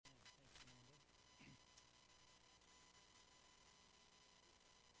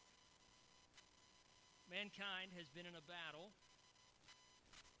Mankind has been in a battle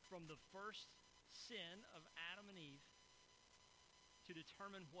from the first sin of Adam and Eve to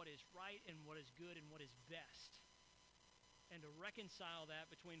determine what is right and what is good and what is best, and to reconcile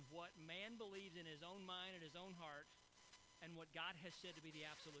that between what man believes in his own mind and his own heart and what God has said to be the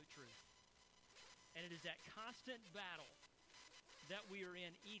absolute truth. And it is that constant battle that we are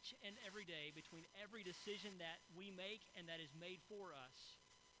in each and every day between every decision that we make and that is made for us,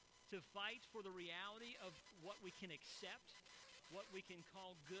 to fight for the reality of what we can accept, what we can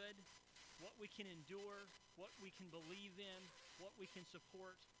call good, what we can endure, what we can believe in, what we can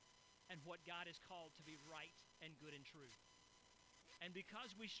support, and what God has called to be right and good and true. And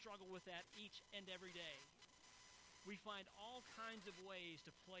because we struggle with that each and every day, we find all kinds of ways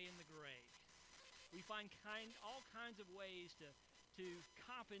to play in the gray. We find all kinds of ways to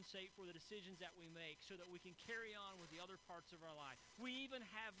compensate for the decisions that we make so that we can carry on with the other parts of our life. We even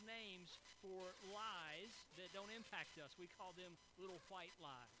have names for lies that don't impact us. We call them little white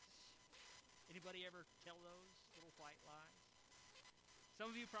lies. Anybody ever tell those little white lies?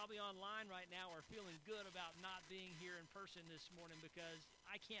 Some of you probably online right now are feeling good about not being here in person this morning because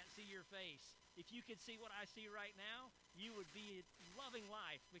I can't see your face. If you could see what I see right now, you would be loving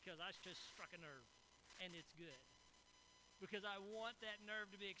life because I just struck a nerve, and it's good. Because I want that nerve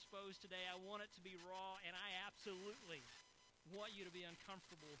to be exposed today. I want it to be raw, and I absolutely want you to be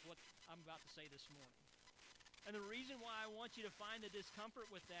uncomfortable with what I'm about to say this morning. And the reason why I want you to find the discomfort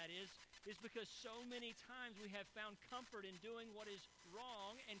with that is because so many times we have found comfort in doing what is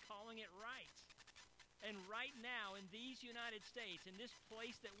wrong and calling it right. And right now, in these United States, in this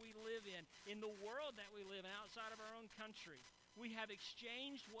place that we live in the world that we live in outside of our own country, we have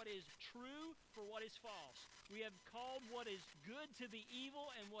exchanged what is true for what is false. We have called what is good to be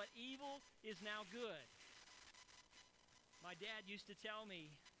evil, and what evil is now good. My dad used to tell me,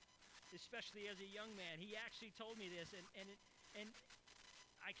 especially as a young man, he actually told me this, and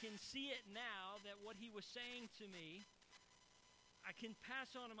I can see it now that what he was saying to me, I can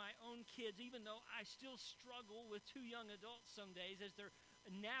pass on to my own kids, even though I still struggle with two young adults some days as they're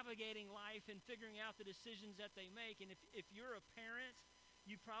navigating life and figuring out the decisions that they make. And if you're a parent,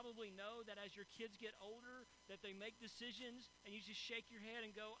 you probably know that as your kids get older, that they make decisions and you just shake your head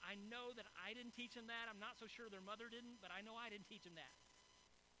and go, I know that I didn't teach them that. I'm not so sure their mother didn't, but I know I didn't teach them that.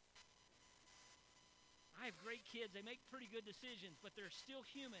 I have great kids. They make pretty good decisions, but they're still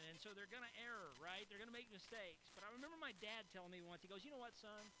human, and so they're going to err, right? They're going to make mistakes. But I remember my dad telling me once, he goes, you know what,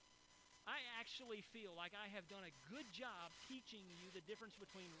 son? I actually feel like I have done a good job teaching you the difference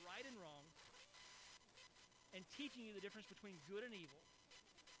between right and wrong and teaching you the difference between good and evil.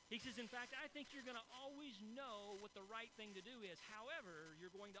 He says, in fact, I think you're going to always know what the right thing to do is. However,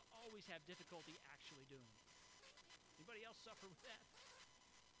 you're going to always have difficulty actually doing it. Anybody else suffer with that?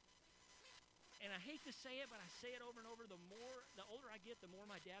 And I hate to say it, but I say it over and over. The older I get, the more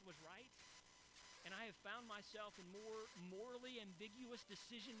my dad was right. And I have found myself in more morally ambiguous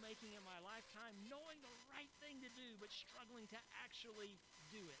decision-making in my lifetime, knowing the right thing to do, but struggling to actually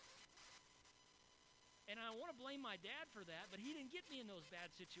do it. And I want to blame my dad for that, but he didn't get me in those bad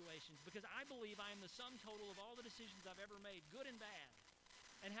situations because I believe I am the sum total of all the decisions I've ever made, good and bad,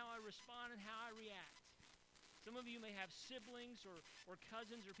 and how I respond and how I react. Some of you may have siblings or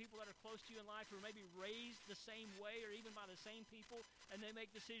cousins or people that are close to you in life who are maybe raised the same way or even by the same people, and they make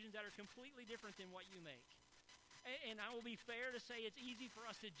decisions that are completely different than what you make. And I will be fair to say it's easy for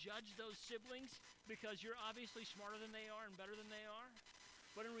us to judge those siblings because you're obviously smarter than they are and better than they are.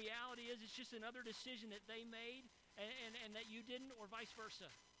 But in reality it's just another decision that they made and that you didn't, or vice versa.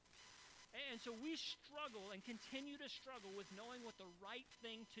 And so we struggle and continue to struggle with knowing what the right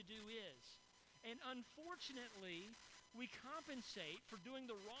thing to do is. And unfortunately, we compensate for doing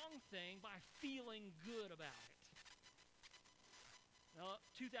the wrong thing by feeling good about it. Now,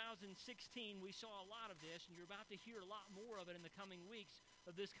 2016, we saw a lot of this, and you're about to hear a lot more of it in the coming weeks,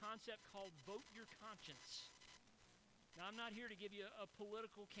 of this concept called vote your conscience. Now, I'm not here to give you a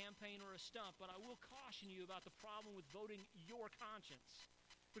political campaign or a stump, but I will caution you about the problem with voting your conscience.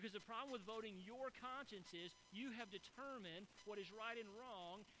 Because the problem with voting your conscience is you have determined what is right and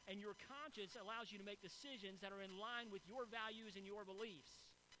wrong, and your conscience allows you to make decisions that are in line with your values and your beliefs.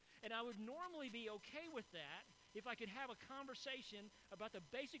 And I would normally be okay with that if I could have a conversation about the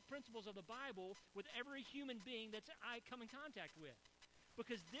basic principles of the Bible with every human being that I come in contact with.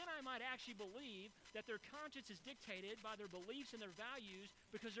 Because then I might actually believe that their conscience is dictated by their beliefs and their values,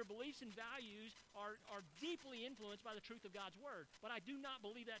 because their beliefs and values are deeply influenced by the truth of God's Word. But I do not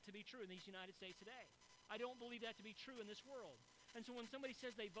believe that to be true in these United States today. I don't believe that to be true in this world. And so when somebody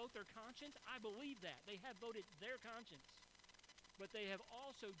says they vote their conscience, I believe that. They have voted their conscience. but they have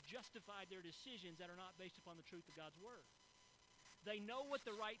also justified their decisions that are not based upon the truth of God's word. They know what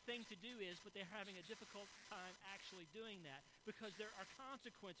the right thing to do is, but they're having a difficult time actually doing that because there are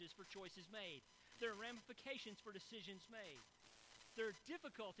consequences for choices made. There are ramifications for decisions made. There are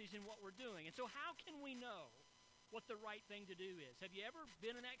difficulties in what we're doing. And so how can we know what the right thing to do is? Have you ever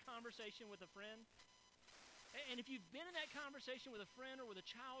been in that conversation with a friend? And if you've been in that conversation with a friend or with a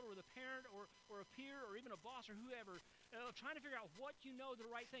child or with a parent or a peer or even a boss or whoever, trying to figure out what you know the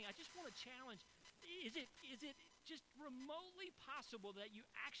right thing, I just want to challenge, is it just remotely possible that you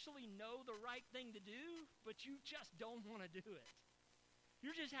actually know the right thing to do, but you just don't want to do it?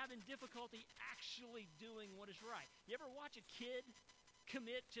 You're just having difficulty actually doing what is right. You ever watch a kid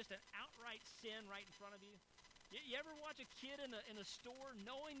commit just an outright sin right in front of you? You ever watch a kid in the store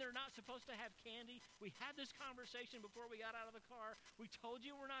knowing they're not supposed to have candy? We had this conversation before we got out of the car. We told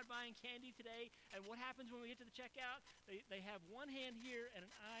you we're not buying candy today. And what happens when we get to the checkout? They have one hand here and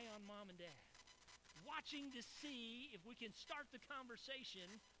an eye on mom and dad, watching to see if we can start the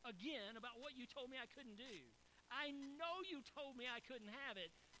conversation again about what you told me I couldn't do. I know you told me I couldn't have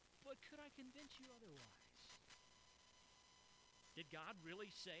it, but could I convince you otherwise? Did God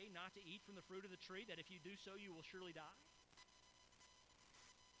really say not to eat from the fruit of the tree, that if you do so, you will surely die?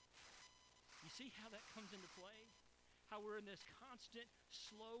 You see how that comes into play? How we're in this constant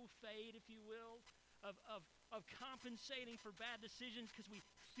slow fade, if you will, of compensating for bad decisions because we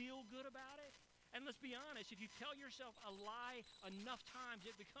feel good about it? And let's be honest, if you tell yourself a lie enough times,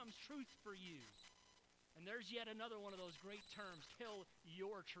 it becomes truth for you. And there's yet another one of those great terms, tell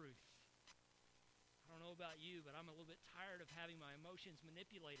your truth. I don't know about you, but I'm a little bit tired of having my emotions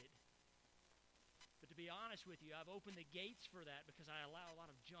manipulated. But to be honest with you, I've opened the gates for that because I allow a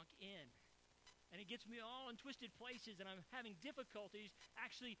lot of junk in. And it gets me all in twisted places, and I'm having difficulties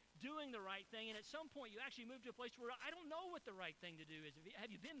actually doing the right thing. And at some point, you actually move to a place where I don't know what the right thing to do is.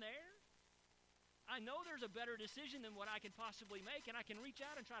 Have you been there? I know there's a better decision than what I can possibly make, and I can reach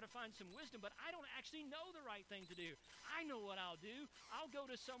out and try to find some wisdom, but I don't actually know the right thing to do. I know what I'll do. I'll go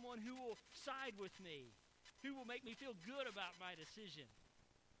to someone who will side with me, who will make me feel good about my decision.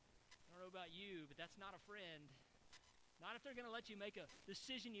 I don't know about you, but that's not a friend. Not if they're going to let you make a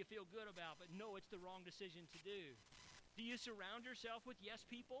decision you feel good about, but know it's the wrong decision to do. Do you surround yourself with yes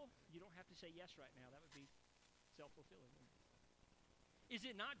people? You don't have to say yes right now. That would be self-fulfilling. Is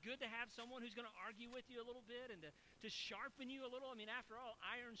it not good to have someone who's going to argue with you a little bit and to sharpen you a little? I mean, after all,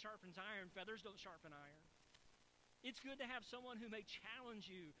 iron sharpens iron. Feathers don't sharpen iron. It's good to have someone who may challenge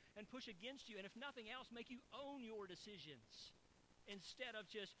you and push against you, and if nothing else, make you own your decisions instead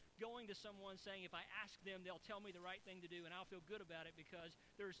of just going to someone saying, if I ask them, they'll tell me the right thing to do, and I'll feel good about it because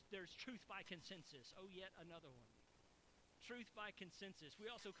there's truth by consensus. Oh, yet another one. Truth by consensus.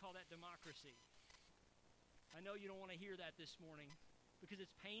 We also call that democracy. I know you don't want to hear that this morning, because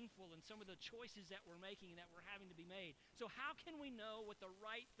it's painful in some of the choices that we're making and that we're having to be made. So how can we know what the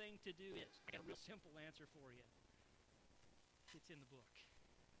right thing to do is? I got a real simple answer for you. It's in the book.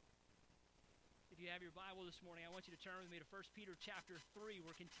 If you have your Bible this morning, I want you to turn with me to 1 Peter chapter 3.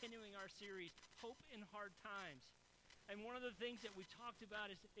 We're continuing our series, Hope in Hard Times. And one of the things that we talked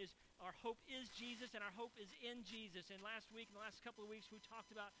about is our hope is Jesus and our hope is in Jesus. And last week, in the last couple of weeks, we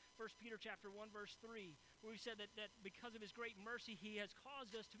talked about 1 Peter chapter 1, verse 3, where we said that because of his great mercy, he has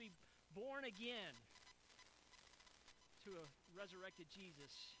caused us to be born again to a resurrected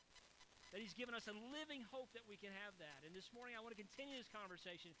Jesus. That he's given us a living hope that we can have that. And this morning I want to continue this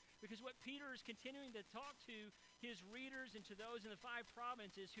conversation because what Peter is continuing to talk to his readers and to those in the 5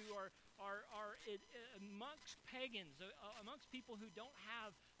 provinces who are amongst pagans, amongst people who don't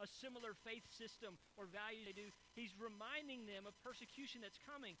have a similar faith system or value they do, he's reminding them of persecution that's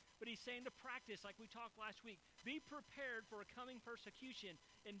coming. But he's saying to practice, like we talked last week, be prepared for a coming persecution.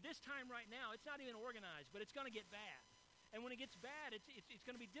 And this time right now, it's not even organized, but it's going to get bad. And when it gets bad, it's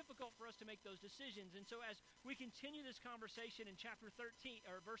going to be difficult for us to make those decisions. And so as we continue this conversation in chapter 13,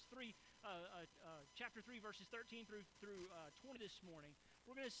 or verse 3, chapter 3, verses 13 through 20 this morning,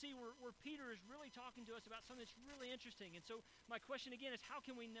 we're going to see where Peter is really talking to us about something that's really interesting. And so my question again is, how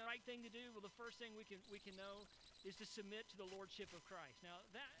can we know the right thing to do? Well, the first thing we can know is to submit to the lordship of Christ. Now,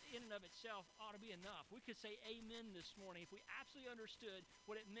 that in and of itself ought to be enough. We could say amen this morning if we absolutely understood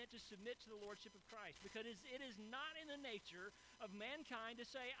what it meant to submit to the lordship of Christ, because it is not in the nature of mankind to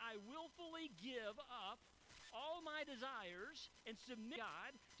say, I willfully give up all my desires and submit to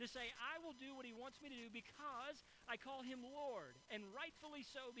God, to say I will do what he wants me to do because I call him Lord, and rightfully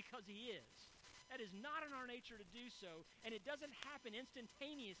so because he is. That is not in our nature to do so, and it doesn't happen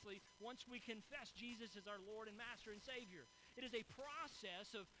instantaneously once we confess Jesus as our Lord and Master and Savior. It is a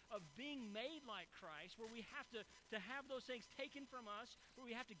process of being made like Christ, where we have to have those things taken from us, where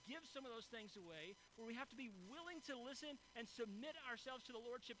we have to give some of those things away, where we have to be willing to listen and submit ourselves to the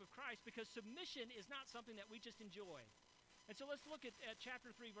lordship of Christ, because submission is not something that we just enjoy. And so let's look at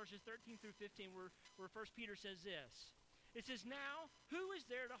chapter 3, verses 13 through 15, where 1 Peter says this. It says, "Now, who is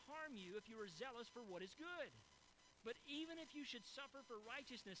there to harm you if you are zealous for what is good? But even if you should suffer for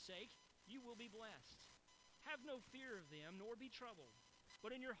righteousness' sake, you will be blessed. Have no fear of them, nor be troubled.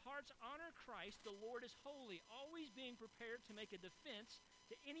 But in your hearts honor Christ, the Lord is holy, always being prepared to make a defense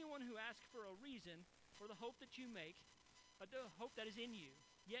to anyone who asks for a reason for the hope that you make, the hope that is in you.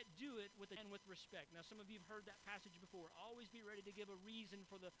 Yet do it with respect." Now, some of you have heard that passage before. Always be ready to give a reason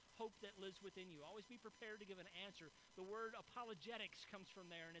for the hope that lives within you. Always be prepared to give an answer. The word apologetics comes from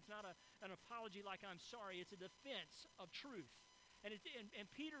there, and it's not an apology like I'm sorry. It's a defense of truth.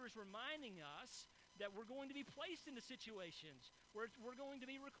 And Peter is reminding us that we're going to be placed into situations where we're going to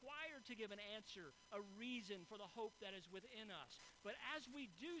be required to give an answer, a reason for the hope that is within us. But as we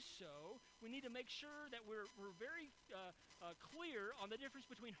do so, we need to make sure that we're very clear on the difference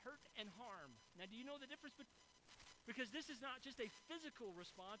between hurt and harm. Now, do you know the difference? Because this is not just a physical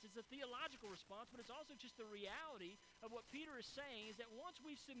response, it's a theological response, but it's also just the reality of what Peter is saying, is that once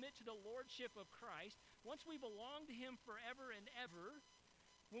we submit to the lordship of Christ, once we belong to him forever and ever,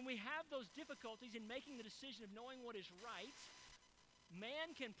 when we have those difficulties in making the decision of knowing what is right,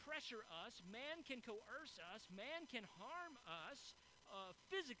 man can pressure us, man can coerce us, man can harm us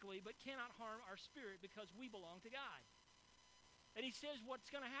physically, but cannot harm our spirit because we belong to God. And he says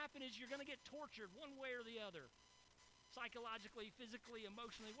what's going to happen is you're going to get tortured one way or the other, psychologically, physically,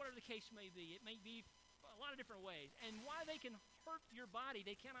 emotionally, whatever the case may be. It may be a lot of different ways. And while they can hurt your body,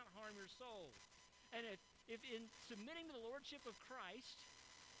 they cannot harm your soul. And if in submitting to the lordship of Christ,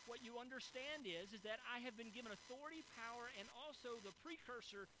 what you understand is that I have been given authority, power, and also the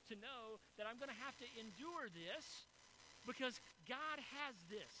precursor to know that I'm going to have to endure this because God has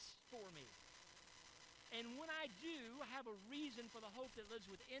this for me. And when I do have a reason for the hope that lives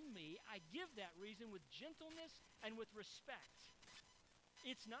within me, I give that reason with gentleness and with respect.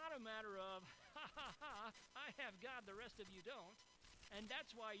 It's not a matter of, ha, ha, ha, I have God, the rest of you don't, and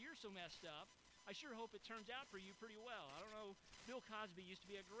that's why you're so messed up. I sure hope it turns out for you pretty well. I don't know, Bill Cosby used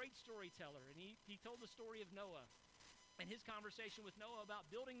to be a great storyteller, and he told the story of Noah and his conversation with Noah about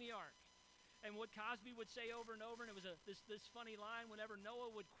building the ark. And what Cosby would say over and over, and it was this funny line, whenever Noah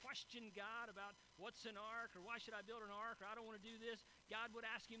would question God about what's an ark, or why should I build an ark, or I don't want to do this, God would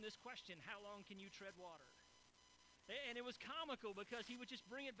ask him this question: how long can you tread water? And it was comical because he would just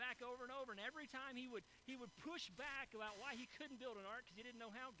bring it back over and over, and every time he would push back about why he couldn't build an ark because he didn't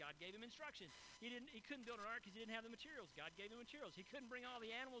know how. God gave him instructions. He couldn't build an ark because he didn't have the materials. God gave him materials. He couldn't bring all the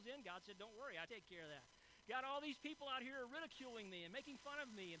animals in. God said, "Don't worry, I take care of that." Got all these people out here ridiculing me and making fun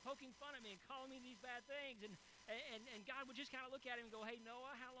of me and poking fun at me and calling me these bad things, and God would just kind of look at him and go, "Hey,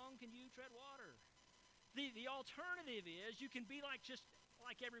 Noah, how long can you tread water?" The alternative is you can be like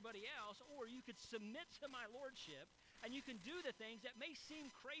everybody else, or you could submit to my lordship, and you can do the things that may seem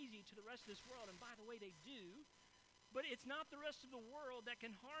crazy to the rest of this world, and by the way, they do, but it's not the rest of the world that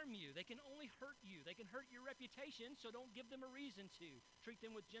can harm you. They can only hurt you. They can hurt your reputation, so don't give them a reason to. Treat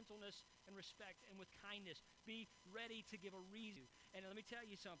them with gentleness and respect and with kindness. Be ready to give a reason. And let me tell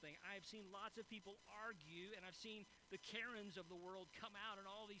you something. I've seen lots of people argue, and I've seen the Karens of the world come out in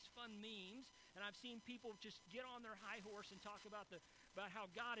all these fun memes, and I've seen people just get on their high horse and talk about how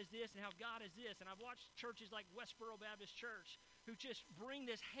God is this and how God is this. And I've watched churches like Westboro Baptist Church who just bring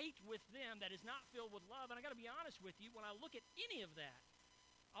this hate with them that is not filled with love. And I got to be honest with you, when I look at any of that,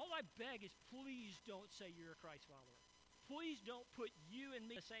 all I beg is please don't say you're a Christ follower. Please don't put you and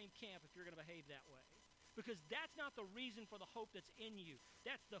me in the same camp if you're going to behave that way. Because that's not the reason for the hope that's in you.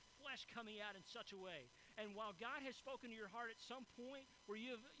 That's the flesh coming out in such a way. And while God has spoken to your heart at some point where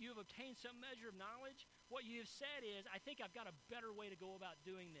you have obtained some measure of knowledge, what you have said is, I think I've got a better way to go about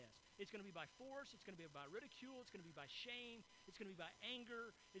doing this. It's going to be by force. It's going to be by ridicule. It's going to be by shame. It's going to be by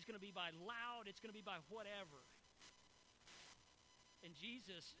anger. It's going to be by loud. It's going to be by whatever. And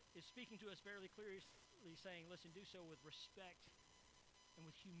Jesus is speaking to us fairly clearly, saying, listen, do so with respect and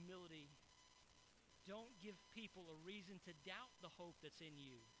with humility. Don't give people a reason to doubt the hope that's in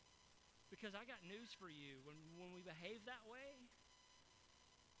you. Because I got news for you. When we behave that way,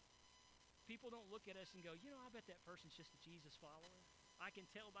 people don't look at us and go, I bet that person's just a Jesus follower. I can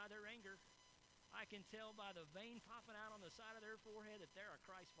tell by their anger. I can tell by the vein popping out on the side of their forehead that they're a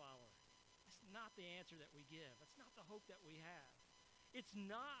Christ follower. That's not the answer that we give. That's not the hope that we have. It's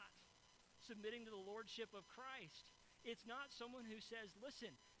not submitting to the lordship of Christ. It's not someone who says, listen,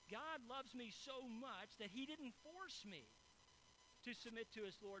 God loves me so much that he didn't force me. to submit to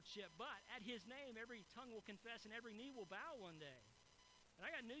his lordship. But at his name, every tongue will confess and every knee will bow one day. And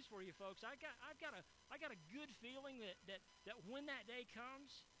I got news for you, folks. I've got a good feeling that when that day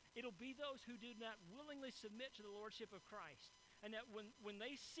comes, it'll be those who do not willingly submit to the lordship of Christ. And that when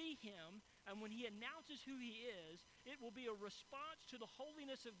they see him and when he announces who he is, it will be a response to the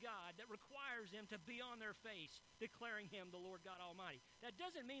holiness of God that requires them to be on their face, declaring him the Lord God Almighty. That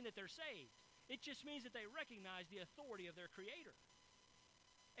doesn't mean that they're saved. It just means that they recognize the authority of their Creator.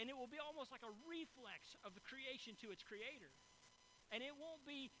 And it will be almost like a reflex of the creation to its Creator. And it won't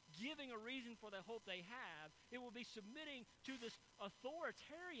be giving a reason for the hope they have. It will be submitting to this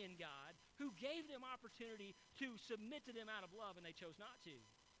authoritarian God who gave them opportunity to submit to them out of love, and they chose not to.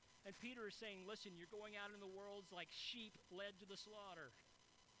 And Peter is saying, listen, you're going out in the world like sheep led to the slaughter.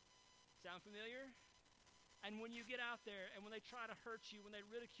 Sound familiar? And when you get out there, and when they try to hurt you, when they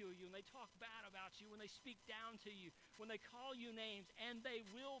ridicule you, when they talk bad about you, when they speak down to you, when they call you names, and they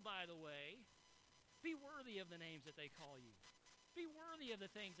will, by the way, be worthy of the names that they call you. Be worthy of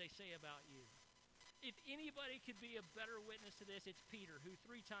the things they say about you. If anybody could be a better witness to this, it's Peter, who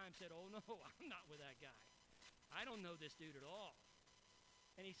 3 times said, oh no, I'm not with that guy. I don't know this dude at all.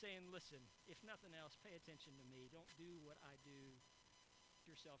 And he's saying, listen, if nothing else, pay attention to me. Don't do what I do.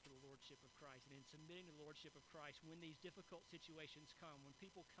 Yourself to the lordship of Christ. And in submitting to the lordship of Christ, when these difficult situations come, when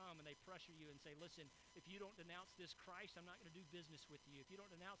people come and they pressure you and say, listen, if you don't denounce this Christ, I'm not going to do business with you. If you don't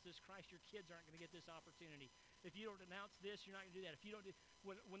denounce this Christ, your kids aren't going to get this opportunity. If you don't denounce this, you're not going to do that. If you don't do,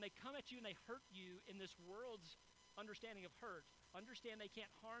 when they come at you and they hurt you in this world's understanding of hurt, understand they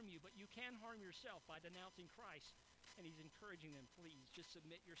can't harm you, but you can harm yourself by denouncing Christ. And he's encouraging them, please, just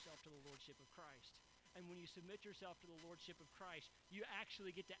submit yourself to the lordship of Christ. And when you submit yourself to the lordship of Christ, you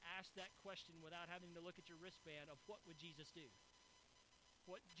actually get to ask that question without having to look at your wristband of what would Jesus do.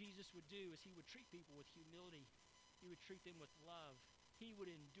 What Jesus would do is he would treat people with humility. He would treat them with love. He would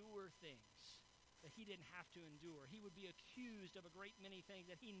endure things that he didn't have to endure. He would be accused of a great many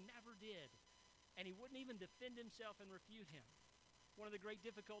things that he never did. And he wouldn't even defend himself and refute him. One of the great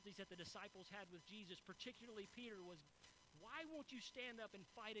difficulties that the disciples had with Jesus, particularly Peter, was, why won't you stand up and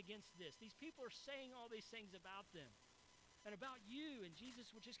fight against this? These people are saying all these things about them and about you. And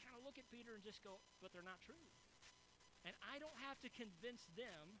Jesus would just kind of look at Peter and just go, but they're not true. And I don't have to convince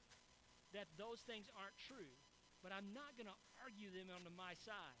them that those things aren't true. But I'm not going to argue them onto my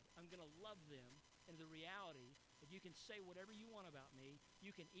side. I'm going to love them into the reality that you can say whatever you want about me. You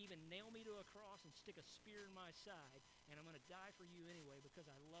can even nail me to a cross and stick a spear in my side. And I'm going to die for you anyway because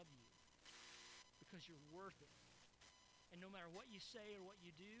I love you. Because you're worth it. And no matter what you say or what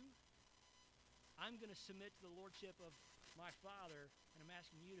you do, I'm going to submit to the lordship of my Father, and I'm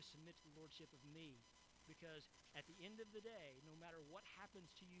asking you to submit to the lordship of me. Because at the end of the day, no matter what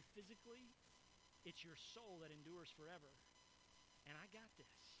happens to you physically, it's your soul that endures forever. And I got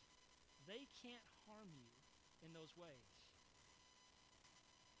this. They can't harm you in those ways.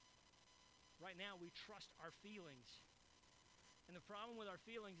 Right now, we trust our feelings. And the problem with our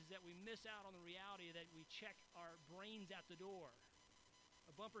feelings is that we miss out on the reality that we check our brains at the door.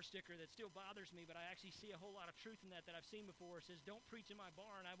 A bumper sticker that still bothers me, but I actually see a whole lot of truth in that I've seen before. It says, don't preach in my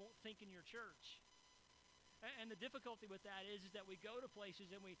barn, I won't think in your church. And the difficulty with that is that we go to places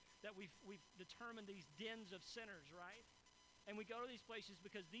and we've determined these dens of sinners, right? And we go to these places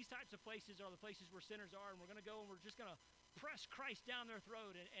because these types of places are the places where sinners are, and we're going to go and we're just going to press Christ down their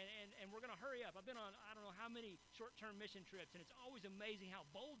throat, and we're going to hurry up. I've been on I don't know how many short-term mission trips, and it's always amazing how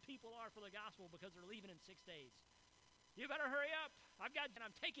bold people are for the gospel because they're leaving in 6 days. You better hurry up. And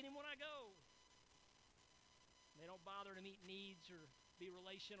I'm taking him when I go. They don't bother to meet needs or be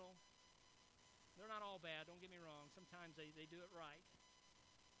relational. They're not all bad, don't get me wrong. Sometimes they do it right.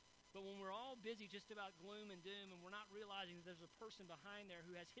 But when we're all busy just about gloom and doom and we're not realizing that there's a person behind there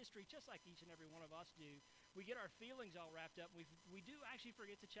who has history just like each and every one of us do, we get our feelings all wrapped up. We do actually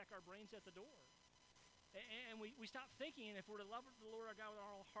forget to check our brains at the door. And we stop thinking, and if we're to love the Lord our God with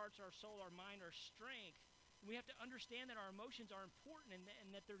our whole hearts, our soul, our mind, our strength, we have to understand that our emotions are important and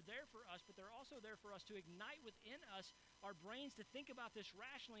that they're there for us, but they're also there for us to ignite within us our brains to think about this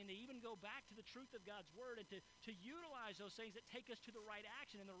rationally and to even go back to the truth of God's word and to utilize those things that take us to the right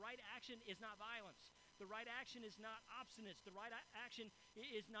action. And the right action is not violence. The right action is not obstinance. The right action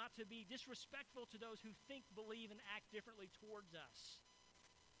is not to be disrespectful to those who think, believe, and act differently towards us.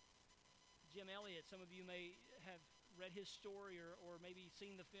 Jim Elliot, some of you may have read his story or maybe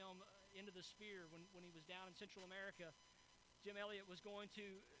seen the film Into the Spear when he was down in Central America. Jim Elliot was going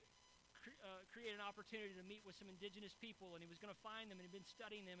to create an opportunity to meet with some indigenous people, and he was going to find them, and he'd been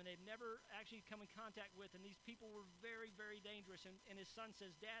studying them, and they'd never actually come in contact with, and these people were very, very dangerous. And his son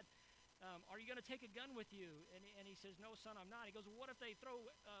says, Dad, are you going to take a gun with you? And he says, no, son, I'm not. He goes, well, what if they throw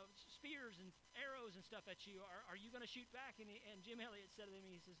spears and arrows and stuff at you? Are you going to shoot back? And Jim Elliot said to him,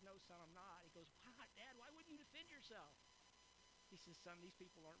 he says, no, son, I'm not. He goes, why not, Dad? Why wouldn't you defend yourself? He says, son, these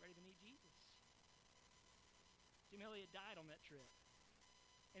people aren't ready to meet Jesus. Jim Elliot died on that trip.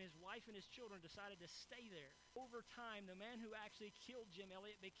 And his wife and his children decided to stay there. Over time, the man who actually killed Jim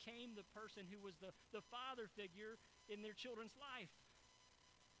Elliot became the person who was the father figure in their children's life.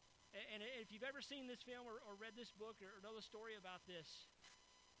 And if you've ever seen this film or read this book or know the story about this,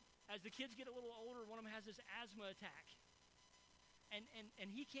 as the kids get a little older, one of them has this asthma attack. And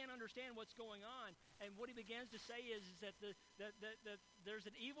he can't understand what's going on. And what he begins to say is that there's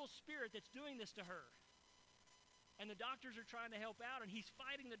an evil spirit that's doing this to her. And the doctors are trying to help out, and he's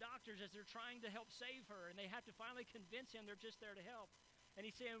fighting the doctors as they're trying to help save her. And they have to finally convince him they're just there to help. And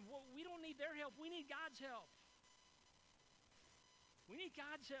he's saying, well, we don't need their help. We need God's help. We need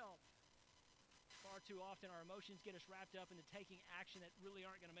God's help. Far too often, our emotions get us wrapped up into taking action that really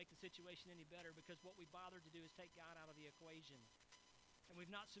aren't going to make the situation any better, because what we bothered to do is take God out of the equation. And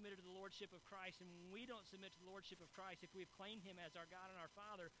we've not submitted to the Lordship of Christ. And when we don't submit to the Lordship of Christ, if we've claimed him as our God and our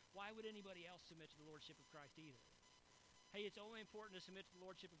Father, why would anybody else submit to the Lordship of Christ either? Hey, it's only important to submit to the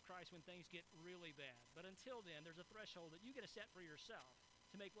Lordship of Christ when things get really bad. But until then, there's a threshold that you get to set for yourself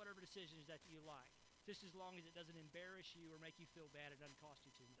to make whatever decisions that you like, just as long as it doesn't embarrass you or make you feel bad. It doesn't cost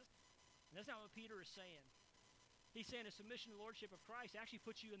you too much. And that's not what Peter is saying. He's saying a submission to the Lordship of Christ actually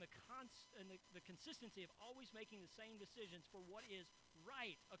puts you in the consistency of always making the same decisions for what is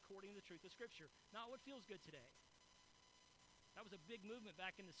right according to the truth of Scripture, not what feels good today. That was a big movement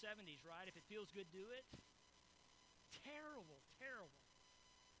back in the 70s, right? If it feels good, do it. Terrible, terrible.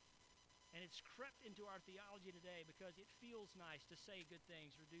 And it's crept into our theology today because it feels nice to say good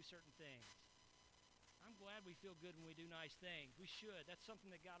things or do certain things. I'm glad we feel good when we do nice things. We should. That's something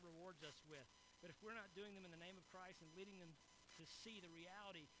that God rewards us with. But if we're not doing them in the name of Christ and leading them to see the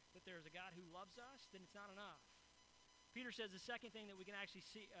reality that there's a God who loves us, then it's not enough. Peter says the second thing that we can actually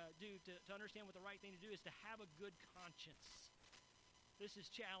do to understand what the right thing to do is to have a good conscience. This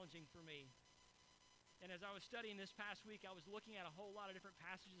is challenging for me. And as I was studying this past week, I was looking at a whole lot of different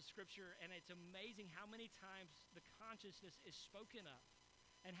passages of Scripture, and it's amazing how many times the consciousness is spoken of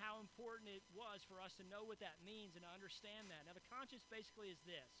and how important it was for us to know what that means and to understand that. Now, the conscience basically is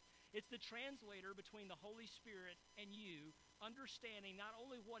this. It's the translator between the Holy Spirit and you, understanding not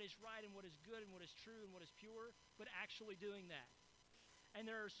only what is right and what is good and what is true and what is pure, but actually doing that. And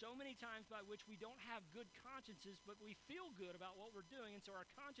there are so many times by which we don't have good consciences, but we feel good about what we're doing, and so our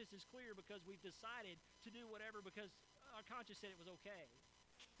conscience is clear because we've decided to do whatever because our conscience said it was okay.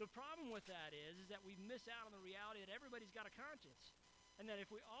 The problem with that is that we miss out on the reality that everybody's got a conscience, and that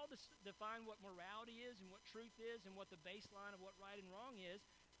if we all define what morality is and what truth is and what the baseline of what right and wrong is,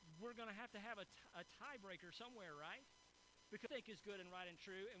 we're going to have a tiebreaker somewhere, right? Because I think is good and right and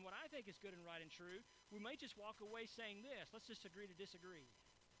true, and what I think is good and right and true, we might just walk away saying this. Let's just agree to disagree.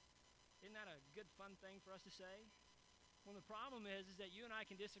 Isn't that a good, fun thing for us to say? Well, the problem is that you and I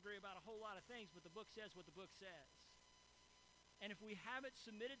can disagree about a whole lot of things, but the book says what the book says. And if we haven't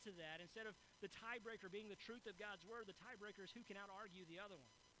submitted to that, instead of the tiebreaker being the truth of God's word, the tiebreaker is who can out-argue the other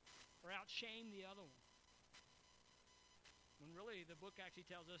one or out-shame the other one. When really the book actually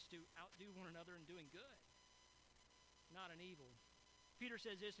tells us to outdo one another in doing good, not in evil. Peter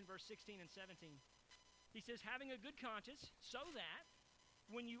says this in verse 16 and 17. He says, having a good conscience, so that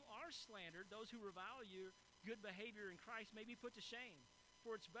when you are slandered, those who revile your good behavior in Christ may be put to shame.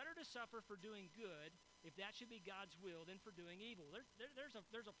 For it's better to suffer for doing good, if that should be God's will, than for doing evil.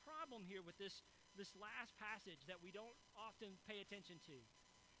 There's a problem here with this last passage that we don't often pay attention to.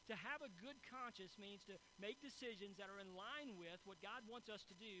 To have a good conscience means to make decisions that are in line with what God wants us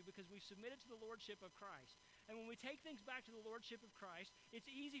to do because we've submitted to the Lordship of Christ. And when we take things back to the Lordship of Christ, it's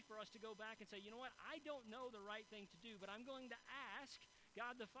easy for us to go back and say, you know what, I don't know the right thing to do, but I'm going to ask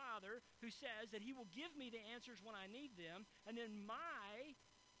God the Father, who says that he will give me the answers when I need them, and then my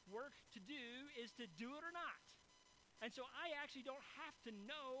work to do is to do it or not. And so I actually don't have to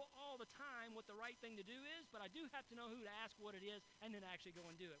know all the time what the right thing to do is, but I do have to know who to ask what it is and then actually go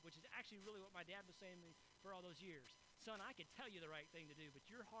and do it, which is actually really what my dad was saying to me for all those years. Son, I could tell you the right thing to do, but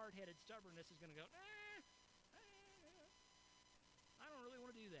your hard-headed stubbornness is going to go, I don't really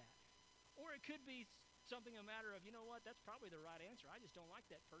want to do that. Or it could be something a matter of, you know what, that's probably the right answer. I just don't like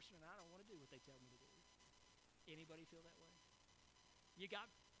that person and I don't want to do what they tell me to do. Anybody feel that way? You got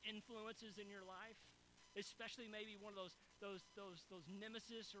influences in your life, especially maybe one of those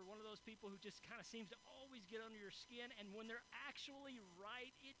nemesis or one of those people who just kind of seems to always get under your skin, and when they're actually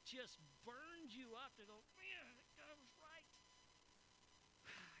right, it just burns you up to go, man, that guy was right.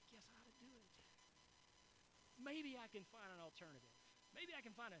 I guess I ought to maybe I can find an alternative. Maybe I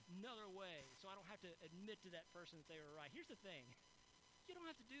can find another way so I don't have to admit to that person that they were right. Here's the thing. You don't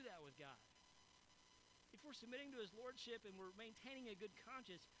have to do that with God. If we're submitting to his lordship and we're maintaining a good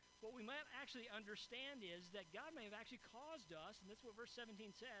conscience, what we might actually understand is that God may have actually caused us, and that's what verse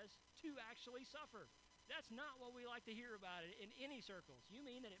 17 says, to actually suffer. That's not what we like to hear about it in any circles. You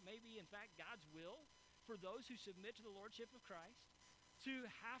mean that it may be, in fact, God's will for those who submit to the lordship of Christ to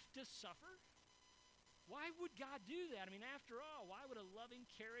have to suffer? Why would God do that? I mean, after all, why would a loving,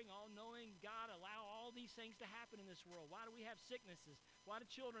 caring, all-knowing God allow all these things to happen in this world? Why do we have sicknesses? Why do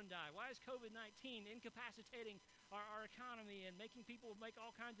children die? Why is COVID-19 incapacitating our economy and making people make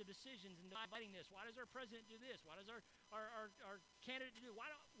all kinds of decisions and dividing this? Why does our president do this? Why does our candidate do?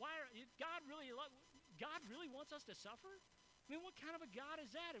 God really wants us to suffer? I mean, what kind of a God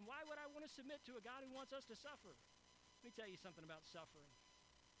is that? And why would I want to submit to a God who wants us to suffer? Let me tell you something about suffering.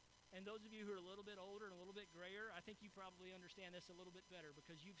 And those of you who are a little bit older and a little bit grayer, I think you probably understand this a little bit better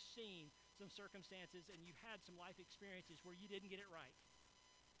because you've seen some circumstances and you've had some life experiences where you didn't get it right.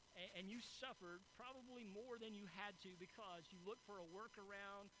 And you suffered probably more than you had to because you looked for a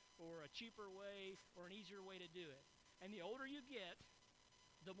workaround or a cheaper way or an easier way to do it. And the older you get,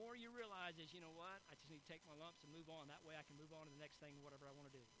 the more you realize is, you know what, I just need to take my lumps and move on. That way I can move on to the next thing, whatever I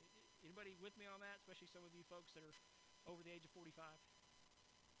want to do. Anybody with me on that, especially some of you folks that are over the age of 45?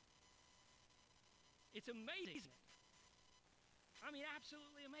 It's amazing, isn't it? I mean,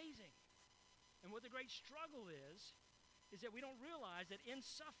 absolutely amazing. And what the great struggle is that we don't realize that in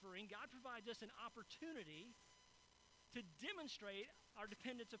suffering, God provides us an opportunity to demonstrate our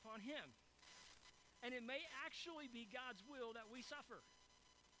dependence upon him. And it may actually be God's will that we suffer.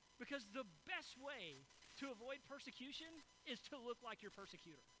 Because the best way to avoid persecution is to look like your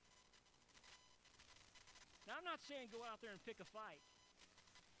persecutor. Now, I'm not saying go out there and pick a fight,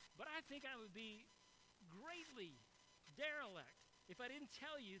 but I think I would be greatly derelict if I didn't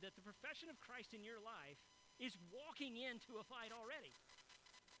tell you that the profession of Christ in your life is walking into a fight already.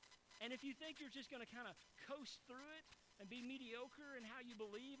 And if you think you're just going to kind of coast through it and be mediocre in how you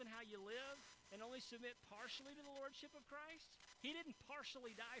believe and how you live and only submit partially to the lordship of Christ, he didn't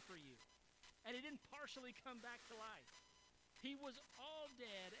partially die for you. And he didn't partially come back to life. He was all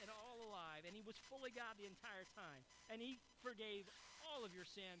dead and all alive, and he was fully God the entire time. And he forgave all of your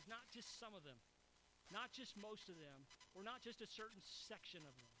sins, not just some of them. Not just most of them, or not just a certain section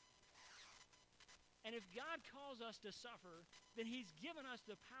of them. And if God calls us to suffer, then he's given us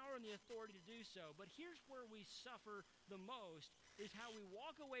the power and the authority to do so. But here's where we suffer the most, is how we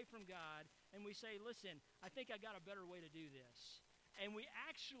walk away from God and we say, listen, I think I got a better way to do this. And we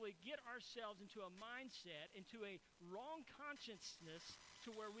actually get ourselves into a mindset, into a wrong consciousness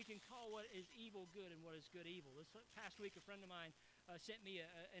to where we can call what is evil good and what is good evil. This past week, a friend of mine sent me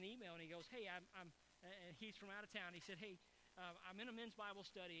an email, and he goes, hey, and he's from out of town. He said, hey, I'm in a men's Bible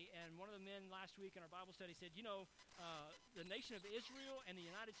study, and one of the men last week in our Bible study said, you know, the nation of Israel and the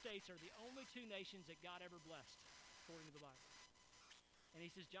United States are the only two nations that God ever blessed, according to the Bible. And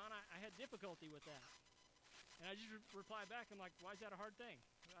he says, John, I had difficulty with that. And I just replied back, I'm like, why is that a hard thing?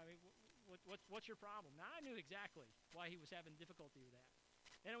 I mean, what's your problem? Now, I knew exactly why he was having difficulty with that.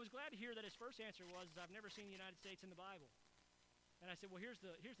 And I was glad to hear that his first answer was, I've never seen the United States in the Bible. And I said, well, here's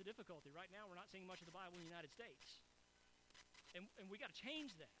the difficulty. Right now, we're not seeing much of the Bible in the United States. And we got to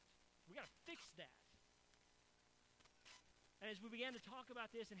change that. We got to fix that. And as we began to talk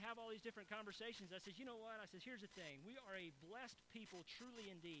about this and have all these different conversations, I said, you know what? I said, here's the thing. We are a blessed people, truly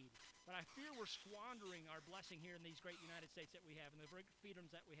indeed. But I fear we're squandering our blessing here in these great United States that we have and the great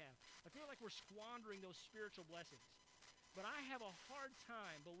freedoms that we have. I feel like we're squandering those spiritual blessings. But I have a hard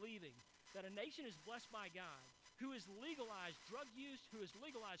time believing that a nation is blessed by God who has legalized drug use, who has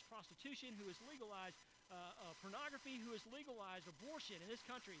legalized prostitution, who has legalized pornography, who has legalized abortion in this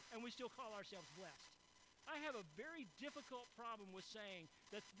country, and we still call ourselves blessed. I have a very difficult problem with saying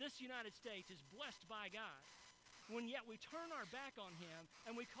that this United States is blessed by God, when yet we turn our back on him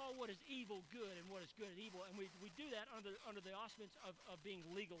and we call what is evil good and what is good evil, and we do that under the auspice of being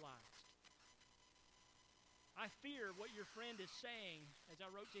legalized. I fear what your friend is saying, as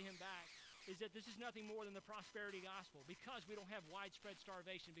I wrote to him back, is that this is nothing more than the prosperity gospel. Because we don't have widespread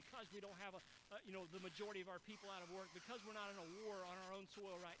starvation, because we don't have the majority of our people out of work, because we're not in a war on our own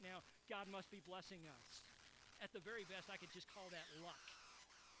soil right now, God must be blessing us. At the very best, I could just call that luck.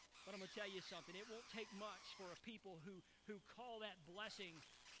 But I'm going to tell you something. It won't take much for a people who call that blessing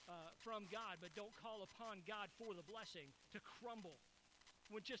from God, but don't call upon God for the blessing, to crumble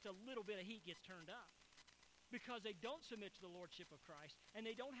when just a little bit of heat gets turned up. Because they don't submit to the lordship of Christ, and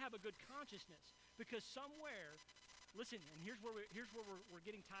they don't have a good consciousness. Because somewhere, listen, and here's where we're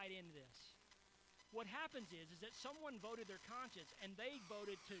getting tied into this. what happens is that someone voted their conscience, and they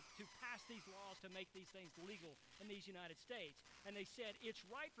voted to pass these laws to make these things legal in these United States. And they said, it's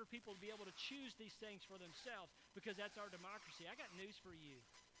right for people to be able to choose these things for themselves because that's our democracy. I got news for you.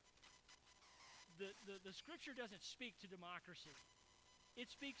 The Scripture doesn't speak to democracy. It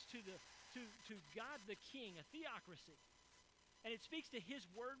speaks to God the King, a theocracy. And it speaks to His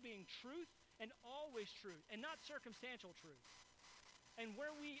word being truth and always truth, and not circumstantial truth. And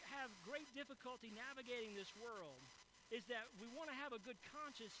where we have great difficulty navigating this world is that we want to have a good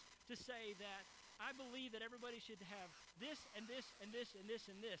conscience to say that I believe that everybody should have this and this and this and this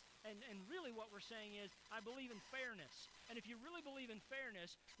and this. And really what we're saying is I believe in fairness. And if you really believe in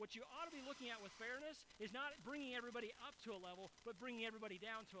fairness, what you ought to be looking at with fairness is not bringing everybody up to a level, but bringing everybody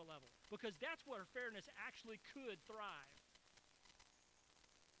down to a level. Because that's where fairness actually could thrive.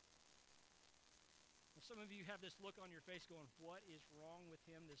 Some of you have this look on your face going, what is wrong with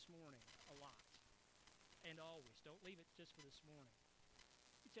him this morning? A lot. And always. Don't leave it just for this morning.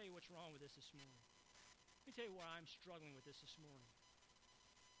 Let me tell you what's wrong with this morning. Let me tell you why I'm struggling with this morning.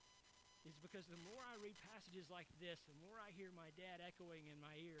 It's because the more I read passages like this, the more I hear my dad echoing in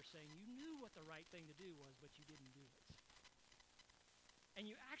my ear saying, you knew what the right thing to do was, but you didn't do it. And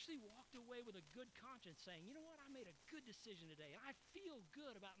you actually walked away with a good conscience saying, you know what, I made a good decision today, and I feel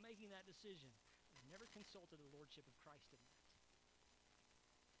good about making that decision. Never consulted the Lordship of Christ in that.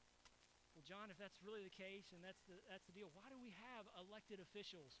 Well, John, if that's really the case and that's the deal, why do we have elected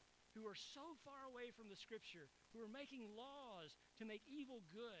officials who are so far away from the Scripture, who are making laws to make evil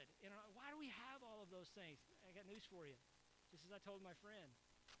good? Why do we have all of those things? I got news for you. Just as I told my friend,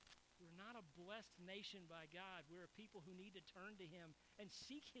 we're not a blessed nation by God. We're a people who need to turn to Him and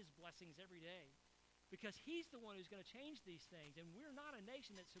seek His blessings every day. Because He's the one who's going to change these things. And we're not a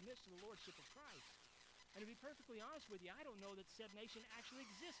nation that submits to the Lordship of Christ. And to be perfectly honest with you, I don't know that said nation actually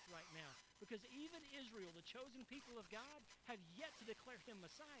exists right now. Because even Israel, the chosen people of God, have yet to declare Him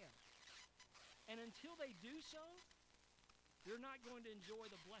Messiah. And until they do so, they're not going to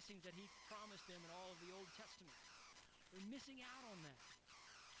enjoy the blessings that He promised them in all of the Old Testament. They're missing out on that.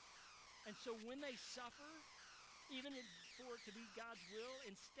 And so when they suffer, even for it to be God's will,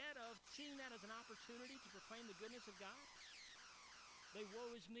 instead of seeing that as an opportunity to proclaim the goodness of God, they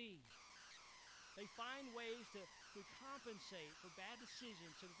woe is me. They find ways to compensate for bad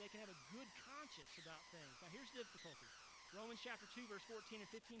decisions so that they can have a good conscience about things. Now here's the difficulty. Romans chapter 2, verse 14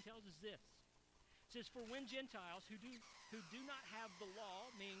 and 15 tells us this. It says, for when Gentiles who do not have the law,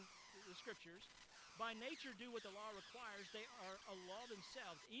 meaning the Scriptures, by nature do what the law requires, they are a law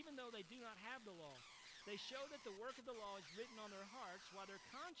themselves, even though they do not have the law. They show that the work of the law is written on their hearts, while their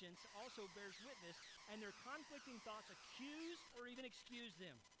conscience also bears witness, and their conflicting thoughts accuse or even excuse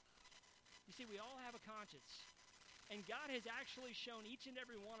them. You see, we all have a conscience. And God has actually shown each and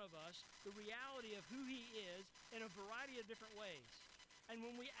every one of us the reality of who He is in a variety of different ways. And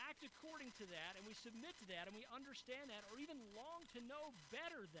when we act according to that, and we submit to that, and we understand that, or even long to know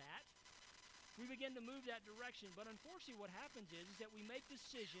better that, we begin to move that direction. But unfortunately what happens is that we make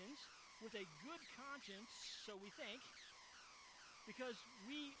decisions with a good conscience, so we think, because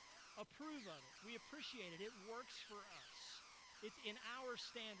we approve of it. We appreciate it. It works for us. It's in our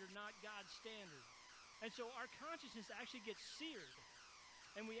standard, not God's standard. And so our consciousness actually gets seared.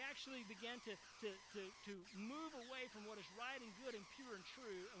 And we actually begin to move away from what is right and good and pure and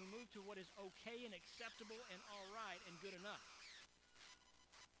true, and we move to what is okay and acceptable and all right and good enough.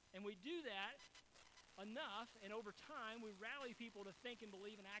 And we do that enough, and over time, we rally people to think and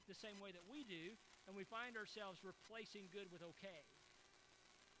believe and act the same way that we do, and we find ourselves replacing good with okay.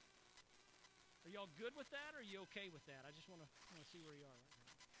 Are y'all good with that, or are you okay with that? I just want to see where you are right now.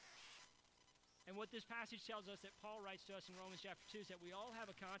 And what this passage tells us that Paul writes to us in Romans chapter 2 is that we all have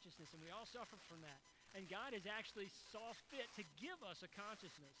a consciousness, and we all suffer from that. And God has actually saw fit to give us a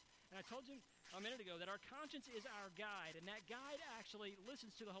consciousness. And I told you a minute ago that our conscience is our guide, and that guide actually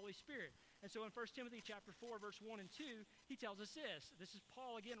listens to the Holy Spirit. And so in 1 Timothy chapter 4, verse 1 and 2, he tells us this. This is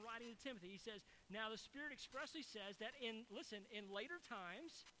Paul again writing to Timothy. He says, now the Spirit expressly says that in later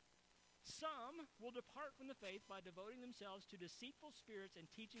times, some will depart from the faith by devoting themselves to deceitful spirits and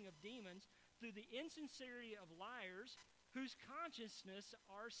teaching of demons through the insincerity of liars whose consciousness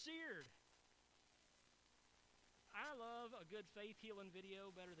are seared. I love a good faith healing video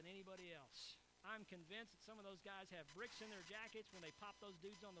better than anybody else. I'm convinced that some of those guys have bricks in their jackets when they pop those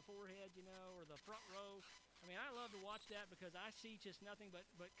dudes on the forehead, or the front row. I mean, I love to watch that because I see just nothing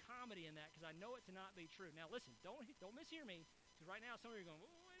but comedy in that, because I know it to not be true. Now listen, don't mishear me, because right now some of you are going,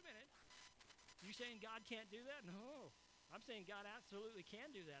 wait a minute. You saying God can't do that? No. I'm saying God absolutely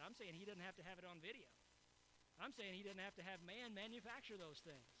can do that. I'm saying He doesn't have to have it on video. I'm saying He doesn't have to have man manufacture those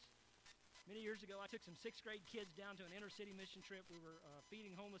things. Many years ago, I took some 6th grade kids down to an inner city mission trip. We were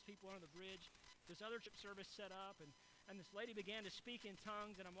feeding homeless people under the bridge. This other church service set up, and this lady began to speak in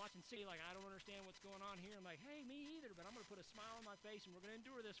tongues, and I'm watching Cindy like, I don't understand what's going on here. I'm like, hey, me either, but I'm going to put a smile on my face, and we're going to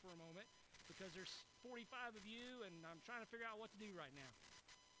endure this for a moment because there's 45 of you, and I'm trying to figure out what to do right now.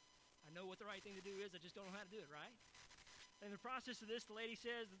 I know what the right thing to do is. I just don't know how to do it, right? In the process of this, the lady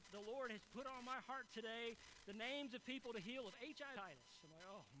says, the Lord has put on my heart today the names of people to heal of HIV. I'm like,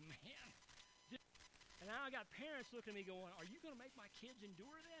 oh, man. And now I got parents looking at me going, are you going to make my kids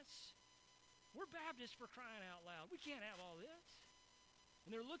endure this? We're Baptists, for crying out loud. We can't have all this.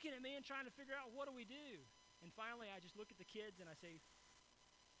 And they're looking at me and trying to figure out, what do we do? And finally, I just look at the kids and I say,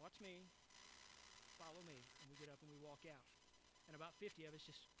 watch me, follow me. And we get up and we walk out. And about 50 of us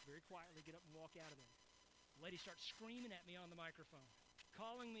just very quietly get up and walk out of there. The lady starts screaming at me on the microphone,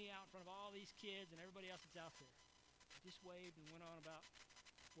 calling me out in front of all these kids and everybody else that's out there. I just waved and went on about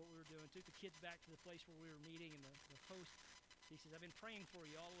what we were doing, took the kids back to the place where we were meeting, and the host, he says, I've been praying for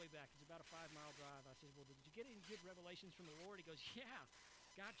you all the way back. It's about a 5-mile drive. I said, well, did you get any good revelations from the Lord? He goes, yeah.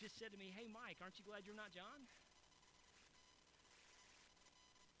 God just said to me, hey, Mike, aren't you glad you're not John?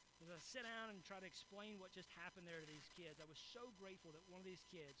 As I sit down and try to explain what just happened there to these kids, I was so grateful that one of these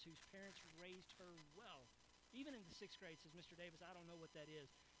kids, whose parents raised her well, even in the 6th grade, says, Mr. Davis, I don't know what that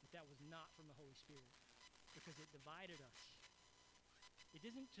is, but that was not from the Holy Spirit because it divided us. It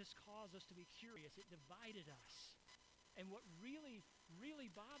didn't just cause us to be curious. It divided us. And what really,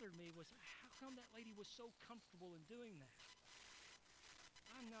 really bothered me was how come that lady was so comfortable in doing that?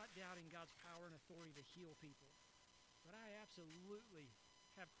 I'm not doubting God's power and authority to heal people, but I absolutely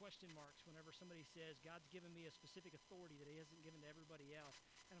have question marks whenever somebody says, God's given me a specific authority that he hasn't given to everybody else,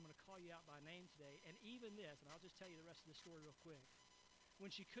 and I'm going to call you out by name today. And even this, and I'll just tell you the rest of the story real quick.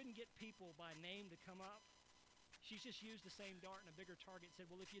 When she couldn't get people by name to come up, she's just used the same dart and a bigger target and said,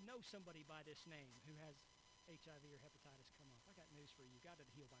 well, if you know somebody by this name who has HIV or hepatitis, come up. I got news for you. God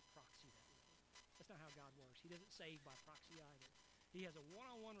doesn't heal by proxy that way. That's not how God works. He doesn't save by proxy either. He has a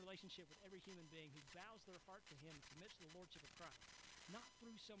one-on-one relationship with every human being who bows their heart to him and submits to the lordship of Christ. Not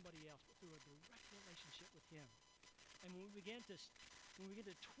through somebody else, but through a direct relationship with him. And when we begin to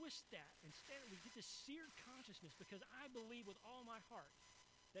twist that, instead we get this seared consciousness, because I believe with all my heart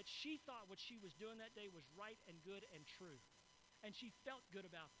that she thought what she was doing that day was right and good and true. And she felt good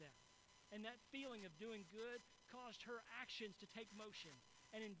about that. And that feeling of doing good caused her actions to take motion.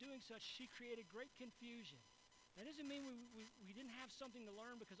 And in doing such, she created great confusion. That doesn't mean we didn't have something to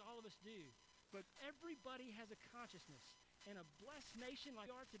learn, because all of us do. But everybody has a consciousness. And a blessed nation like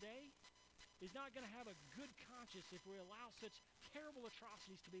we are today is not going to have a good conscience if we allow such terrible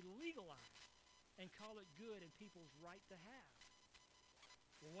atrocities to be legalized and call it good and people's right to have.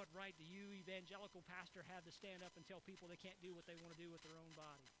 Well, what right do you, evangelical pastor, have to stand up and tell people they can't do what they want to do with their own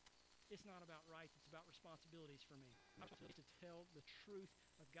body? It's not about rights, it's about responsibilities for me. I'm supposed to tell the truth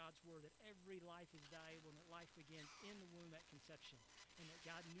of God's word, that every life is valuable and that life begins in the womb at conception. And that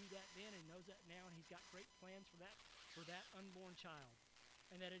God knew that then and knows that now, and he's got great plans for that unborn child.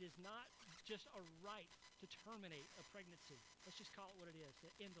 And that it is not just a right to terminate a pregnancy. Let's just call it what it is,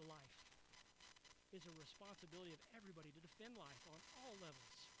 the end of life. Is a responsibility of everybody to defend life on all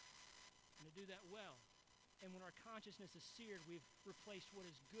levels and to do that well. And when our consciousness is seared, we've replaced what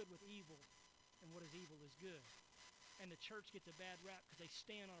is good with evil, and what is evil is good. And the church gets a bad rap because they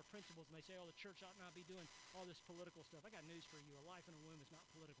stand on our principles and they say, oh, the church ought not be doing all this political stuff. I got news for you. A life in a womb is not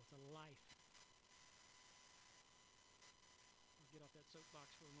political. It's a life. I'll get off that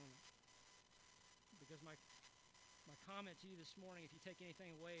soapbox for a moment. Because my comment to you this morning, if you take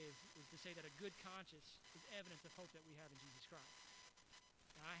anything away, is to say that a good conscience is evidence of hope that we have in Jesus Christ.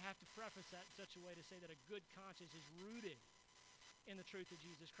 Now, I have to preface that in such a way to say that a good conscience is rooted in the truth of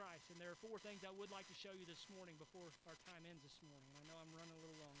Jesus Christ. And there are 4 things I would like to show you this morning before our time ends this morning. And I know I'm running a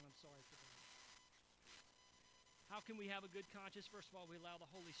little long, and I'm sorry for that. How can we have a good conscience? First of all, we allow the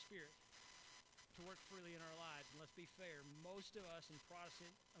Holy Spirit to work freely in our lives. And let's be fair, most of us in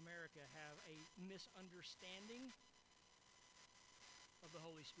Protestant America have a misunderstanding of the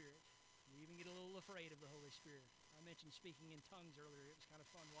Holy Spirit. We even get a little afraid of the Holy Spirit. I mentioned speaking in tongues earlier. It was kind of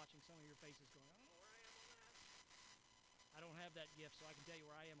fun watching some of your faces going, I don't know where I am on that. I don't have that gift, so I can tell you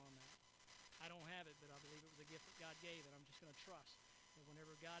where I am on that. I don't have it, but I believe it was a gift that God gave, and I'm just going to trust that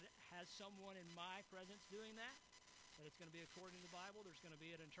whenever God has someone in my presence doing that it's going to be according to the Bible. There's going to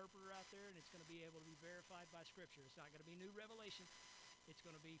be an interpreter out there, and it's going to be able to be verified by Scripture. It's not going to be new revelation. It's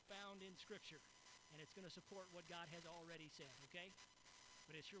going to be found in Scripture, and it's going to support what God has already said, okay?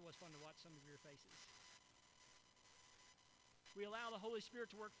 But it sure was fun to watch some of your faces. We allow the Holy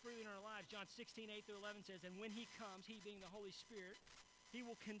Spirit to work freely in our lives. John 16:8-11 says, and when he comes, he being the Holy Spirit, He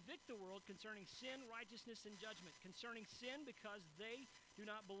will convict the world concerning sin, righteousness, and judgment. Concerning sin, because they do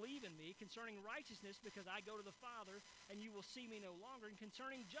not believe in me. Concerning righteousness, because I go to the Father, and you will see me no longer. And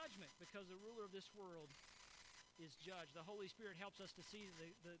concerning judgment, because the ruler of this world is judged. The Holy Spirit helps us to see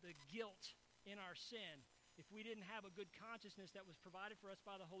the guilt in our sin. If we didn't have a good consciousness that was provided for us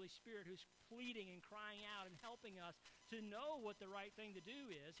by the Holy Spirit, who's pleading and crying out and helping us to know what the right thing to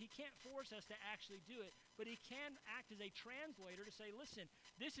do is, he can't force us to actually do it, but he can act as a translator to say, listen,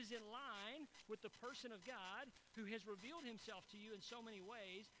 this is in line with the person of God who has revealed himself to you in so many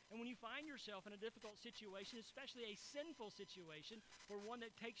ways. And when you find yourself in a difficult situation, especially a sinful situation, or one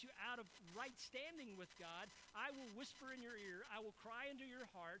that takes you out of right standing with God, I will whisper in your ear, I will cry into your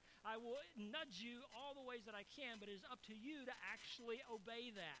heart, I will nudge you all the ways that I can, but it is up to you to actually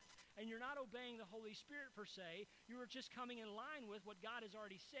obey that. And you're not obeying the Holy Spirit per se. You are just coming in line with what God has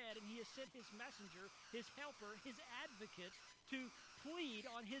already said, and he has sent his messenger, his helper, his advocate to plead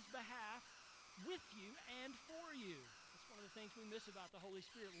on his behalf with you and for you. That's one of the things we miss about the Holy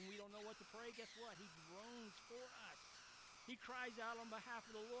Spirit. When we don't know what to pray, guess what? He groans for us. He cries out on behalf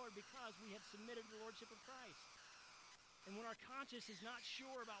of the Lord because we have submitted to the Lordship of Christ. And when our conscience is not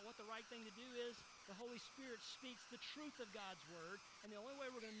sure about what the right thing to do is, the Holy Spirit speaks the truth of God's Word. And the only way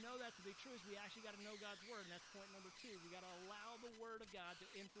we're going to know that to be true is we actually got to know God's Word. And that's point number 2. We got to allow the Word of God to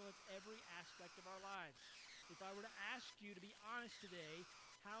influence every aspect of our lives. If I were to ask you to be honest today,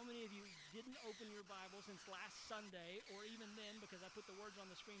 how many of you didn't open your Bible since last Sunday, or even then, because I put the words on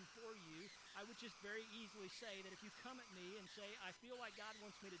the screen for you, I would just very easily say that if you come at me and say, I feel like God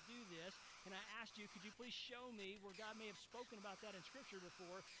wants me to do this, and I asked you, could you please show me where God may have spoken about that in Scripture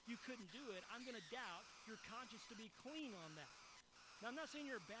before, you couldn't do it, I'm going to doubt your conscience to be clean on that. Now, I'm not saying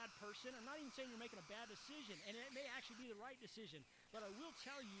you're a bad person. I'm not even saying you're making a bad decision, and it may actually be the right decision. But I will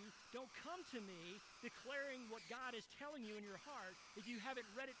tell you, don't come to me declaring what God is telling you in your heart if you haven't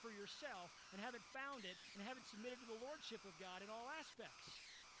read it for yourself and haven't found it and haven't submitted to the Lordship of God in all aspects.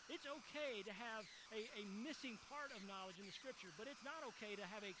 It's okay to have a missing part of knowledge in the Scripture, but it's not okay to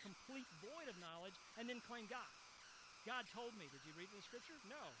have a complete void of knowledge and then claim God. God told me. Did you read the Scripture?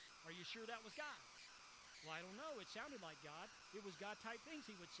 No. Are you sure that was God? Well, I don't know. It sounded like God. It was God-type things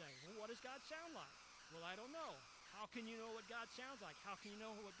he would say. Well, what does God sound like? Well, I don't know. How can you know what God sounds like? How can you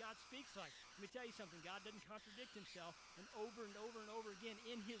know what God speaks like? Let me tell you something. God doesn't contradict himself, and over and over again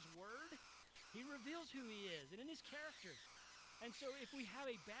in his word, he reveals who he is and in his character. And so if we have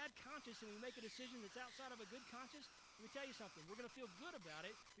a bad conscience and we make a decision that's outside of a good conscience, let me tell you something. We're going to feel good about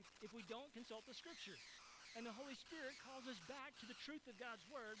it if we don't consult the Scripture. And the Holy Spirit calls us back to the truth of God's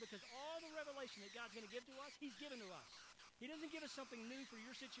Word, because all the revelation that God's going to give to us, he's given to us. He doesn't give us something new for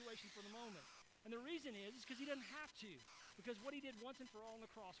your situation for the moment. And the reason is because he doesn't have to, because what he did once and for all on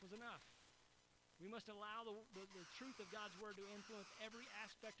the cross was enough. We must allow the truth of God's Word to influence every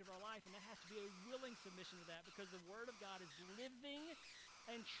aspect of our life, and that has to be a willing submission to that, because the Word of God is living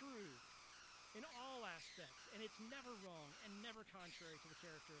and true in all aspects, and it's never wrong and never contrary to the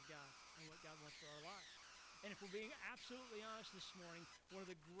character of God and what God wants for our lives. And if we're being absolutely honest this morning, one of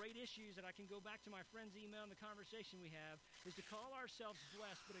the great issues that I can go back to my friend's email and the conversation we have is to call ourselves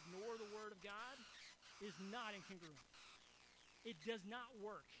blessed but ignore the Word of God is not incongruent. It does not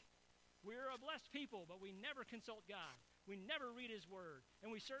work. We're a blessed people, but we never consult God. We never read his Word.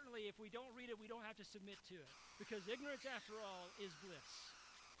 And we certainly, if we don't read it, we don't have to submit to it. Because ignorance, after all, is bliss.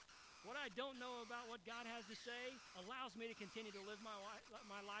 What I don't know about what God has to say allows me to continue to live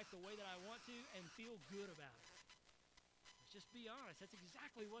my life the way that I want to and feel good about it. Let's just be honest. That's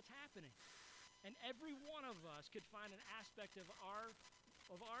exactly what's happening. And every one of us could find an aspect of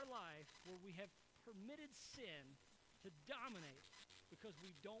our life where we have permitted sin to dominate because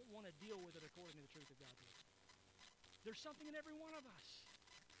we don't want to deal with it according to the truth of God's Word. There's something in every one of us.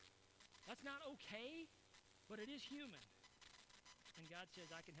 That's not okay, but it is human. And God says,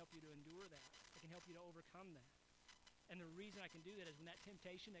 I can help you to endure that. I can help you to overcome that. And the reason I can do that is when that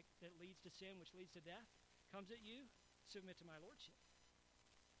temptation that leads to sin, which leads to death, comes at you, submit to my Lordship.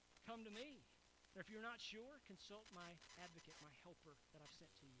 Come to me. Or if you're not sure, consult my advocate, my helper that I've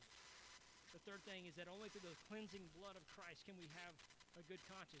sent to you. The third thing is that only through the cleansing blood of Christ can we have a good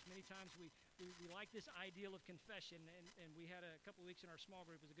conscience. Many times we like this ideal of confession, and we had a couple of weeks in our small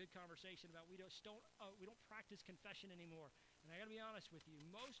group. It was a good conversation about we don't practice confession anymore. And I got to be honest with you,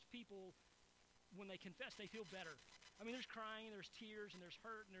 most people, when they confess, they feel better. I mean, there's crying, there's tears, and there's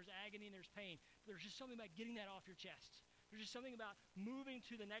hurt, and there's agony, and there's pain. But there's just something about getting that off your chest. There's just something about moving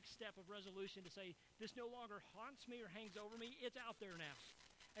to the next step of resolution to say, this no longer haunts me or hangs over me. It's out there now.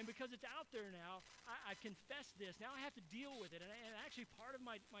 And because it's out there now, I've confessed this. Now I have to deal with it. And actually part of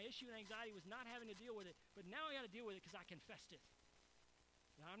my issue and anxiety was not having to deal with it. But now I got to deal with it because I confessed it.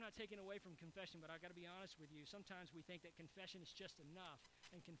 Now, I'm not taking away from confession, but I've got to be honest with you. Sometimes we think that confession is just enough,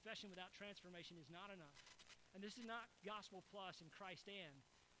 and confession without transformation is not enough. And this is not gospel plus and Christ and.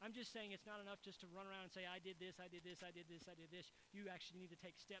 I'm just saying it's not enough just to run around and say, I did this, I did this, I did this, I did this. You actually need to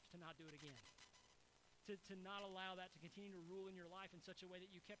take steps to not do it again. To not allow that to continue to rule in your life in such a way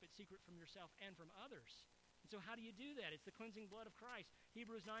that you kept it secret from yourself and from others. And so how do you do that? It's the cleansing blood of Christ.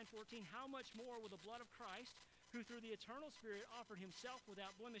 Hebrews 9:14, how much more will the blood of Christ, who through the eternal Spirit offered himself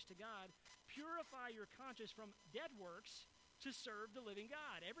without blemish to God, purify your conscience from dead works to serve the living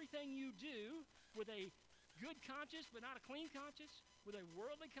God. Everything you do with a good conscience but not a clean conscience, with a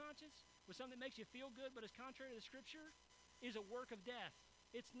worldly conscience, with something that makes you feel good but is contrary to the Scripture, is a work of death.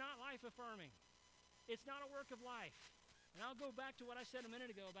 It's not life-affirming. It's not a work of life. And I'll go back to what I said a minute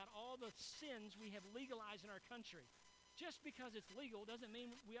ago about all the sins we have legalized in our country. Just because it's legal doesn't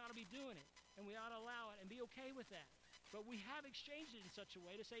mean we ought to be doing it, and we ought to allow it and be okay with that. But we have exchanged it in such a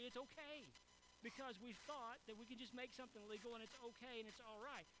way to say it's okay, because we thought that we can just make something legal and it's okay and it's all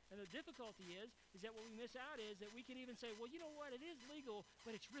right. And the difficulty is that what we miss out is that we can even say, well, you know what, it is legal,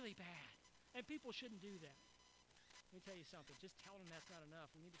 but it's really bad. And people shouldn't do that. Let me tell you something. Just tell them that's not enough.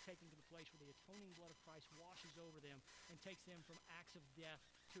 We need to take them to the place where the atoning blood of Christ washes over them and takes them from acts of death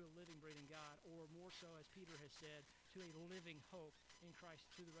to a living, breathing God, or more so, as Peter has said, to a living hope in Christ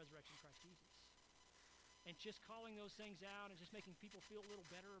through the resurrection of Christ Jesus. And just calling those things out and just making people feel a little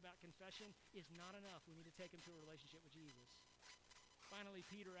better about confession is not enough. We need to take them to a relationship with Jesus. Finally,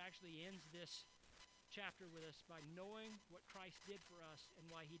 Peter actually ends this chapter with us by knowing what Christ did for us and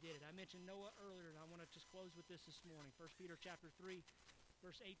why he did it. I mentioned Noah earlier, and I want to just close with this morning. 1 Peter chapter 3,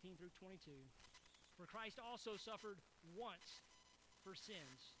 verse 18 through 22. For Christ also suffered once for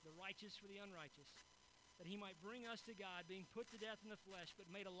sins, the righteous for the unrighteous, that he might bring us to God, being put to death in the flesh,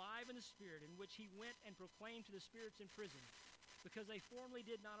 but made alive in the Spirit, in which he went and proclaimed to the spirits in prison, because they formerly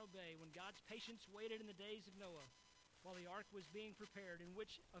did not obey, when God's patience waited in the days of Noah, while the ark was being prepared, in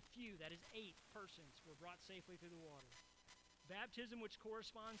which a few, that is 8 persons, were brought safely through the water. Baptism, which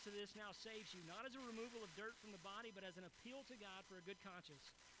corresponds to this, now saves you, not as a removal of dirt from the body, but as an appeal to God for a good conscience,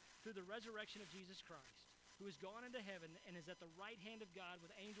 through the resurrection of Jesus Christ, who is gone into heaven and is at the right hand of God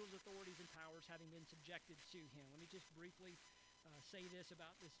with angels, authorities, and powers having been subjected to him. Let me just briefly say this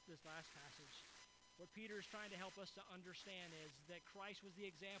about this last passage. What Peter is trying to help us to understand is that Christ was the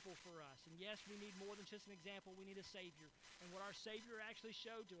example for us. And yes, we need more than just an example. We need a Savior. And what our Savior actually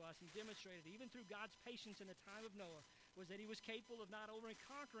showed to us and demonstrated, even through God's patience in the time of Noah, was that he was capable of not only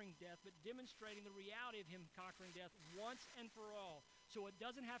conquering death, but demonstrating the reality of him conquering death once and for all. So it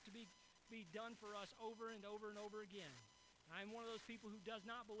doesn't have to be done for us over and over and over again. I'm one of those people who does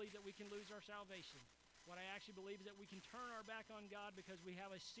not believe that we can lose our salvation. What I actually believe is that we can turn our back on God because we have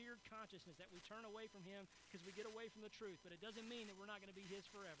a seared consciousness, that we turn away from him because we get away from the truth. But it doesn't mean that we're not going to be his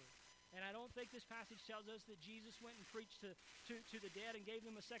forever. And I don't think this passage tells us that Jesus went and preached to the dead and gave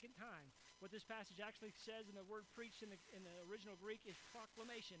them a second time. What this passage actually says in the word preached in the original Greek is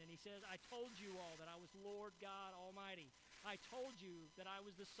proclamation. And he says, I told you all that I was Lord God Almighty. I told you that I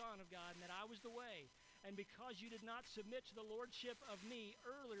was the Son of God and that I was the way. And because you did not submit to the lordship of me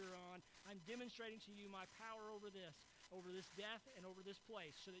earlier on, I'm demonstrating to you my power over this death and over this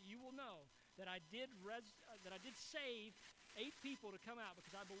place, so that you will know that I did save 8 people to come out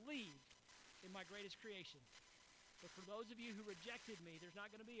because I believed in my greatest creation. But for those of you who rejected me, there's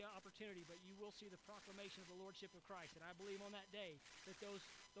not going to be an opportunity, but you will see the proclamation of the lordship of Christ. And I believe on that day that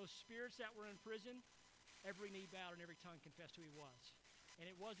those spirits that were in prison, every knee bowed and every tongue confessed who he was. And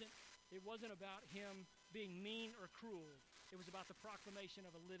it wasn't about him being mean or cruel. It was about the proclamation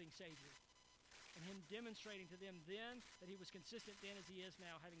of a living Savior. And him demonstrating to them then that he was consistent then as he is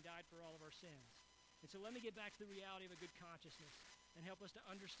now, having died for all of our sins. And so let me get back to the reality of a good consciousness and help us to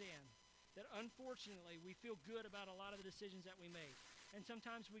understand that unfortunately we feel good about a lot of the decisions that we make. And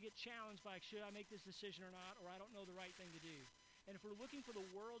sometimes we get challenged by, should I make this decision or not, or I don't know the right thing to do. And if we're looking for the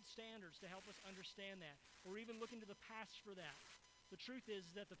world standards to help us understand that, or even looking to the past for that, the truth is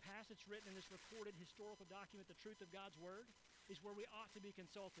that the past that's written in this recorded historical document, the truth of God's Word, is where we ought to be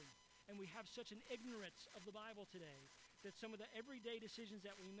consulting. And we have such an ignorance of the Bible today that some of the everyday decisions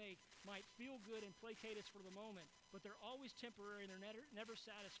that we make might feel good and placate us for the moment, but they're always temporary and they're never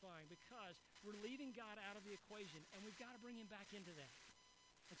satisfying because we're leaving God out of the equation, and we've got to bring him back into that.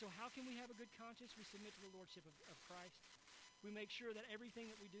 And so how can we have a good conscience? We submit to the lordship of Christ. We make sure that everything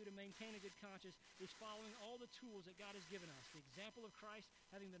that we do to maintain a good conscience is following all the tools that God has given us. The example of Christ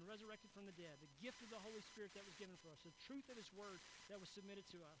having been resurrected from the dead, the gift of the Holy Spirit that was given for us, the truth of his word that was submitted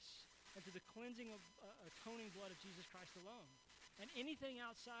to us, and to the cleansing of atoning blood of Jesus Christ alone. And anything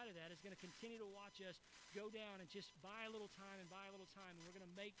outside of that is going to continue to watch us go down and just buy a little time and buy a little time. And we're going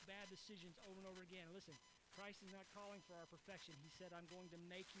to make bad decisions over and over again. And listen, Christ is not calling for our perfection. He said, I'm going to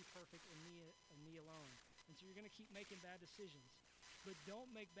make you perfect in me alone. And so you're going to keep making bad decisions. But don't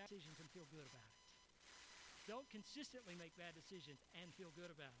make bad decisions and feel good about it. Don't consistently make bad decisions and feel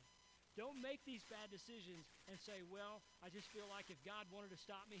good about it. Don't make these bad decisions and say, well, I just feel like if God wanted to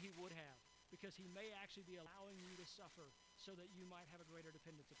stop me, he would have. Because he may actually be allowing you to suffer so that you might have a greater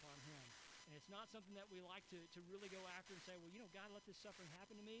dependence upon him. And it's not something that we like to really go after and say, well, God, let this suffering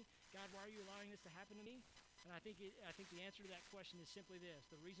happen to me. God, why are you allowing this to happen to me? And I think the answer to that question is simply this.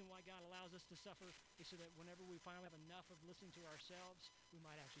 The reason why God allows us to suffer is so that whenever we finally have enough of listening to ourselves, we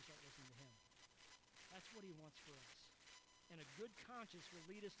might actually start listening to him. That's what he wants for us. And a good conscience will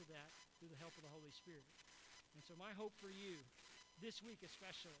lead us to that through the help of the Holy Spirit. And so my hope for you, this week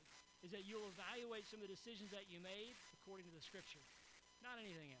especially, is that you'll evaluate some of the decisions that you made according to the Scripture. Not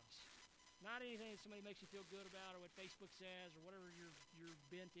anything else. Not anything that somebody makes you feel good about or what Facebook says or whatever your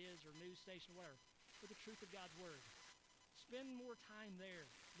bent is or news station or whatever. But the truth of God's Word. Spend more time there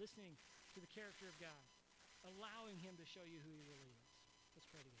listening to the character of God, allowing him to show you who he really is. Let's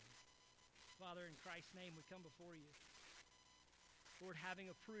pray together. Father, in Christ's name, we come before you. Lord, having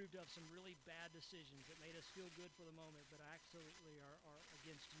approved of some really bad decisions that made us feel good for the moment, but absolutely are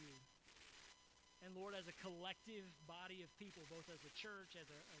against you. And Lord, as a collective body of people, both as a church, as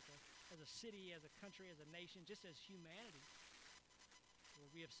a city, as a country, as a nation, just as humanity,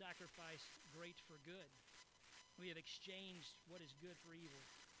 Lord, we have sacrificed great for good. We have exchanged what is good for evil.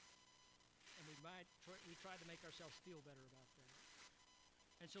 And we tried to make ourselves feel better about that.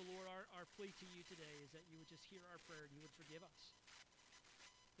 And so, Lord, our plea to you today is that you would just hear our prayer and you would forgive us.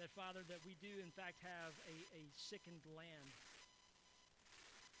 That, Father, that we do, in fact, have a sickened land.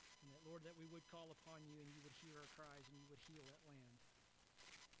 And that, Lord, that we would call upon you and you would hear our cries and you would heal that land.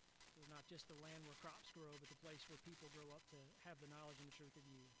 Lord, not just the land where crops grow, but the place where people grow up to have the knowledge and the truth of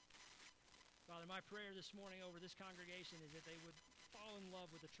you. Father, my prayer this morning over this congregation is that they would fall in love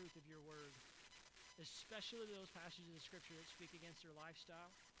with the truth of your word, especially those passages of Scripture that speak against their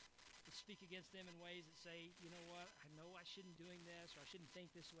lifestyle, that speak against them in ways that say, you know what, I know I shouldn't doing this, or I shouldn't think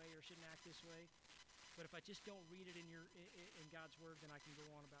this way, or shouldn't act this way, but if I just don't read it in God's word, then I can go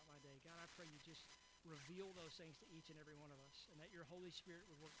on about my day. God, I pray you just reveal those things to each and every one of us, and that your Holy Spirit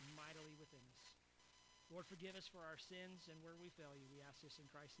would work mightily within us. Lord, forgive us for our sins and where we fail you. We ask this in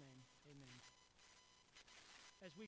Christ's name. Amen. As we